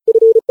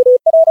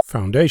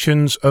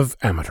Foundations of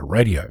Amateur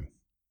Radio.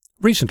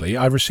 Recently,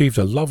 I received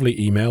a lovely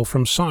email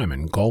from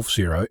Simon Golf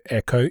Zero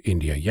Echo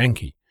India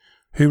Yankee,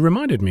 who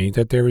reminded me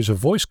that there is a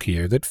voice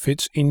keyer that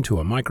fits into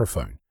a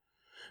microphone.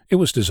 It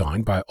was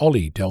designed by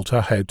Ollie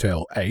Delta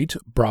Hotel 8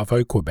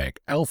 Bravo Quebec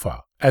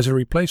Alpha as a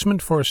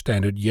replacement for a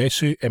standard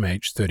Yaesu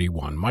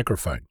MH31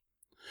 microphone.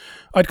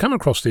 I'd come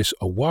across this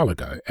a while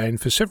ago and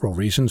for several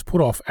reasons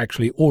put off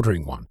actually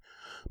ordering one,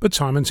 but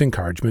Simon's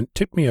encouragement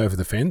tipped me over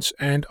the fence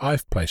and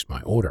I've placed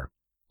my order.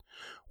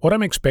 What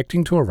I'm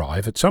expecting to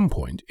arrive at some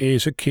point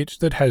is a kit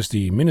that has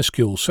the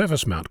minuscule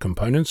surface mount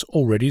components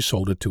already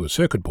soldered to a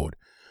circuit board,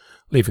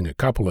 leaving a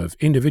couple of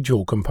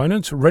individual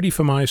components ready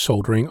for my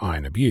soldering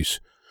iron abuse.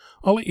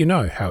 I'll let you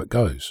know how it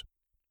goes.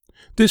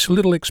 This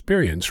little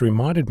experience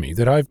reminded me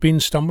that I've been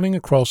stumbling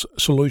across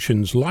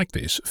solutions like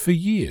this for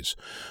years,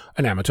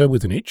 an amateur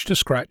with an itch to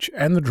scratch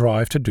and the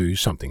drive to do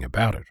something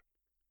about it.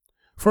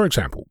 For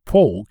example,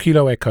 Paul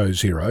Kilo Echo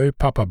Zero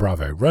Papa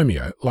Bravo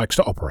Romeo likes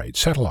to operate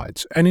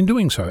satellites, and in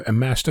doing so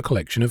amassed a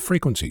collection of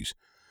frequencies.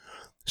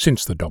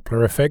 Since the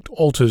Doppler effect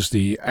alters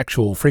the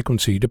actual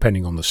frequency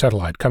depending on the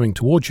satellite coming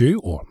towards you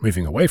or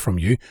moving away from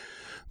you,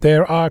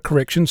 there are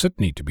corrections that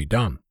need to be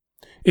done.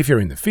 If you're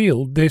in the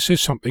field, this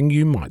is something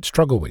you might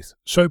struggle with,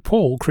 so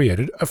Paul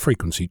created a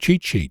frequency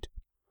cheat sheet.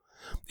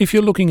 If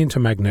you're looking into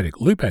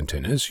magnetic loop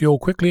antennas, you'll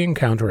quickly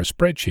encounter a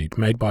spreadsheet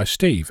made by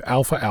Steve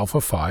Alpha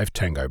Alpha 5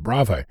 Tango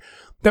Bravo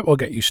that will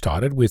get you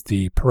started with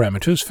the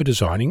parameters for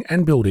designing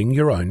and building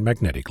your own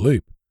magnetic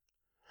loop.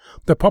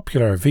 The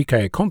popular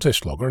VK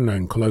contest logger,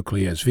 known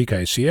colloquially as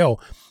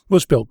VKCL,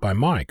 was built by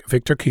Mike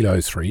Victor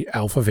Kilo 3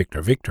 Alpha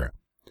Victor Victor.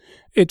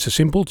 It's a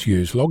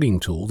simple-to-use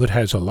logging tool that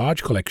has a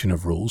large collection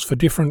of rules for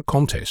different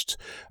contests,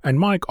 and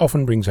Mike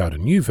often brings out a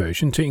new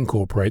version to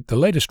incorporate the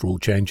latest rule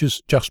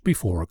changes just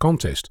before a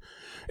contest.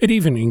 It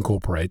even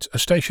incorporates a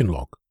station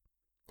log.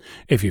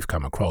 If you've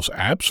come across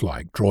apps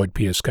like Droid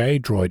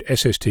PSK, Droid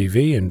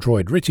SSTV, and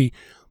Droid RTTY,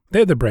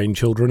 they're the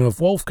brainchildren of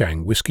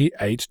Wolfgang Whiskey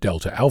 8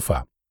 Delta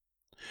Alpha.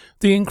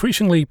 The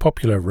increasingly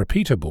popular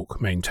Repeater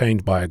book,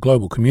 maintained by a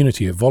global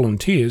community of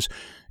volunteers,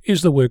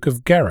 is the work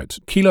of Garrett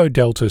Kilo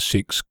Delta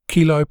 6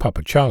 Kilo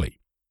Papa Charlie.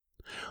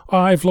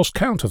 I've lost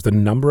count of the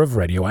number of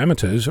radio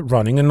amateurs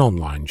running an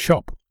online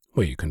shop,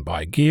 where you can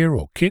buy gear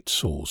or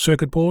kits or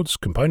circuit boards,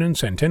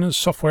 components, antennas,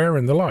 software,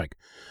 and the like,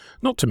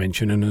 not to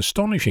mention an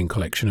astonishing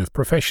collection of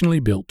professionally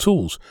built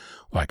tools,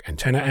 like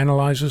antenna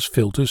analyzers,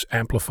 filters,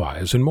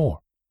 amplifiers, and more.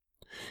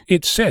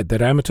 It's said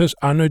that amateurs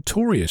are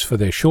notorious for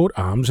their short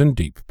arms and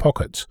deep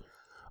pockets.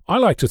 I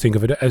like to think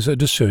of it as a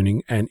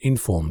discerning and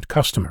informed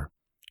customer.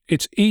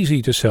 It's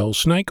easy to sell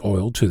snake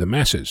oil to the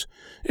masses.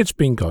 It's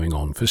been going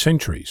on for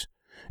centuries.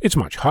 It's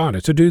much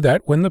harder to do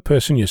that when the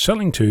person you're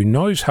selling to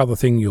knows how the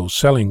thing you're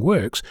selling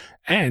works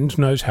and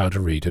knows how to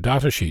read a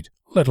datasheet,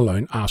 let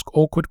alone ask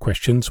awkward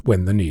questions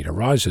when the need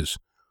arises.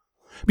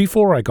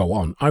 Before I go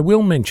on, I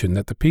will mention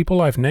that the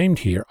people I've named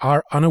here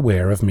are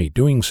unaware of me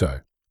doing so.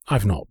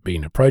 I've not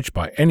been approached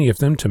by any of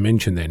them to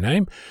mention their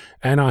name,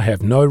 and I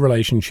have no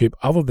relationship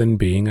other than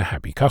being a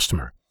happy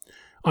customer.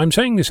 I'm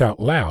saying this out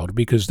loud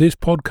because this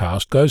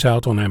podcast goes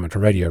out on amateur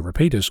radio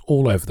repeaters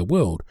all over the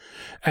world,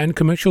 and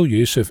commercial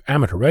use of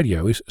amateur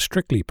radio is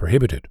strictly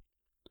prohibited.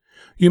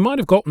 You might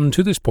have gotten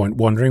to this point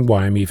wondering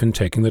why I'm even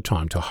taking the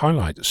time to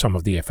highlight some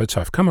of the efforts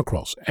I've come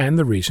across, and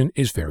the reason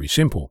is very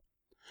simple.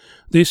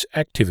 This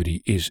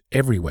activity is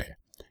everywhere.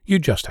 You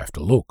just have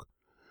to look.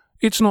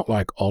 It's not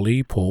like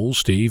Ollie, Paul,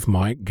 Steve,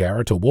 Mike,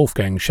 Garrett, or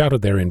Wolfgang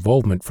shouted their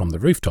involvement from the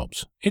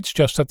rooftops. It's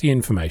just that the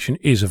information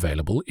is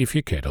available if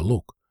you care to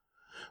look.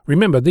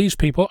 Remember, these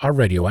people are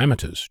radio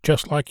amateurs,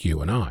 just like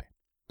you and I.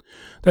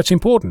 That's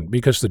important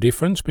because the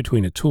difference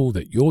between a tool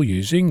that you're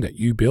using, that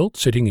you built,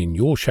 sitting in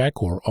your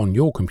shack or on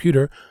your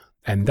computer,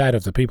 and that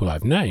of the people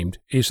I've named,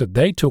 is that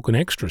they took an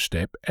extra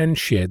step and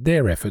shared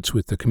their efforts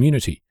with the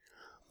community.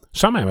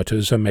 Some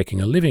amateurs are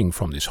making a living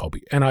from this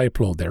hobby, and I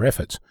applaud their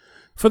efforts.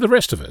 For the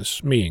rest of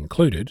us, me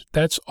included,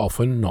 that's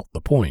often not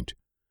the point.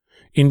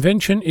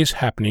 Invention is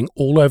happening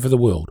all over the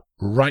world,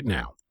 right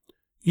now.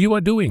 You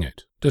are doing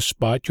it,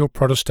 despite your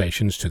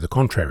protestations to the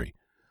contrary.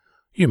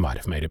 You might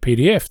have made a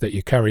PDF that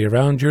you carry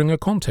around during a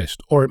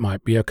contest, or it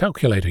might be a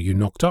calculator you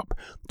knocked up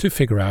to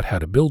figure out how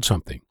to build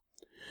something.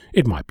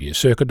 It might be a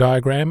circuit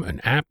diagram, an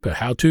app, a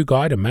how-to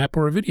guide, a map,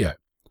 or a video.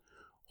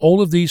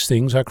 All of these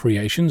things are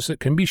creations that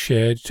can be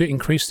shared to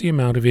increase the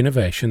amount of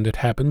innovation that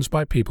happens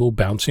by people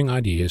bouncing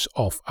ideas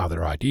off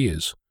other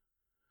ideas.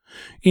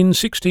 In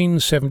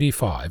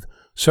 1675,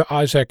 Sir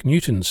Isaac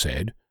Newton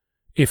said,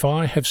 "If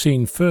I have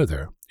seen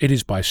further, it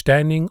is by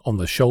standing on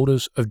the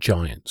shoulders of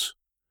giants."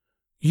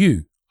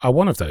 You are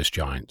one of those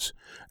giants,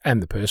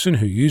 and the person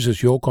who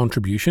uses your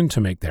contribution to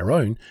make their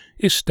own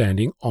is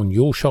standing on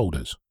your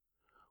shoulders.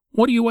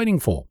 What are you waiting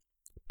for?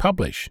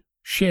 Publish,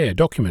 share,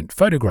 document,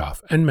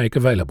 photograph, and make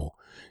available.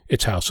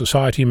 It's how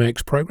society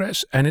makes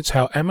progress, and it's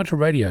how amateur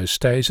radio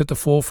stays at the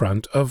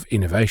forefront of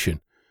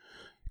innovation.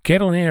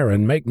 Get on air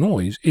and make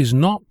noise is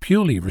not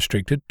purely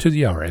restricted to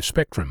the RF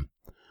spectrum.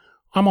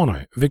 I'm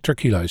Ono, Victor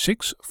Kilo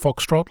 6,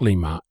 Foxtrot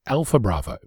Lima, Alpha Bravo.